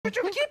Could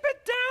you keep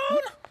it down?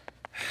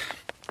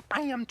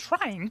 I am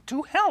trying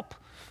to help.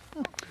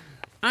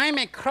 I'm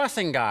a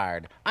crossing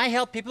guard. I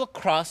help people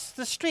cross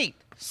the street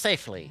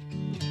safely.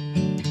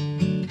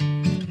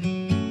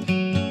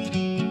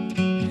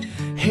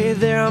 Hey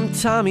there, I'm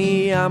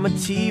Tommy, I'm a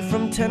T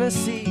from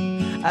Tennessee.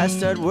 I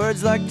start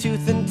words like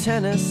tooth and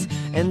tennis,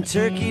 and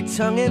turkey,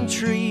 tongue and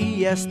tree,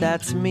 yes,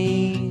 that's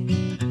me.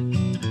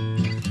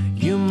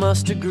 You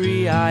must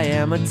agree I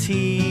am a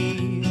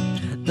T,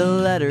 the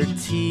letter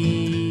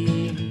T.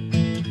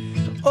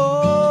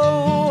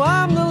 Oh,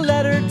 I'm the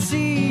letter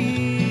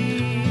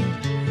T.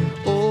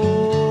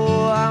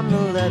 Oh, I'm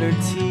the letter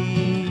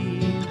T.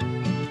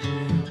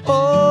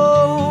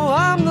 Oh,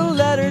 I'm the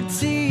letter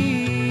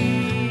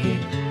T.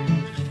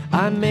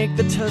 I make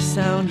the T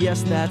sound,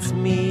 yes, that's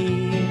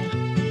me.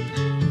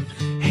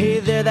 Hey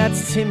there,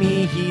 that's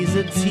Timmy, he's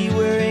a T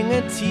wearing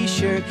a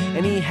t-shirt,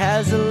 and he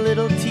has a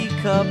little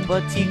teacup, a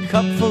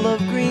teacup full of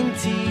green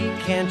tea,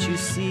 can't you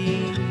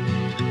see?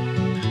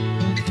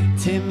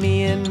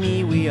 Timmy and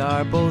me, we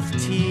are both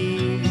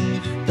T,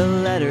 the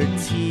letter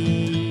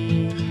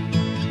T.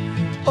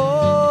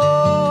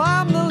 Oh,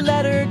 I'm the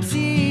letter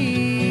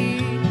T,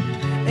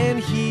 and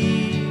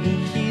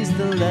he's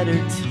the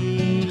letter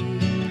T.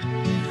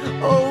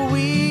 Oh,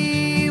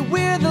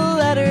 we're the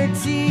letter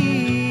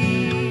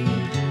T.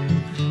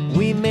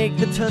 We make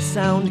the T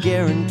sound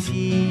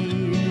guaranteed.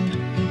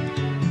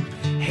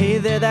 Hey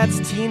there, that's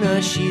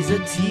Tina. She's a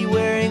T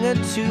wearing a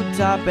tube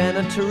top and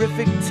a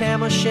terrific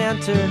tam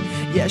o'shanter.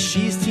 Yes,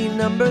 she's T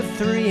number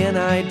 3, and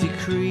I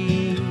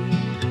decree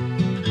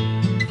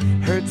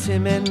her,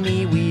 Tim, and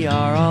me, we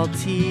are all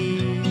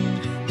T,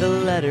 the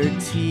letter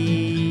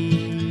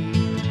T.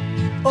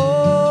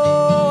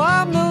 Oh,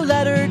 I'm the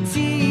letter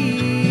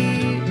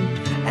T,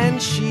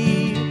 and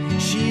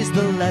she's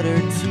the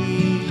letter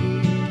T.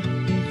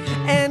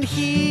 And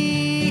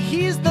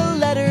he's the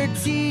letter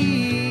T.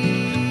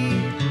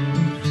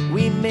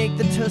 We make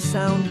the T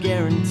sound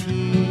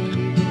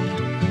guaranteed.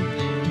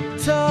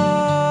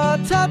 Ta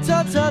ta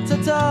ta ta ta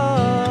ta.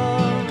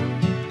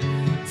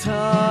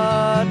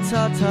 Ta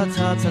ta ta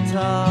ta ta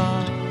ta.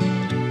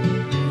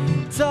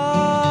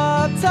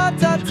 Ta ta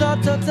ta ta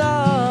ta ta.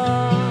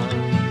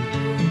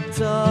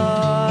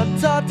 Ta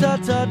ta ta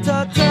ta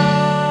ta ta.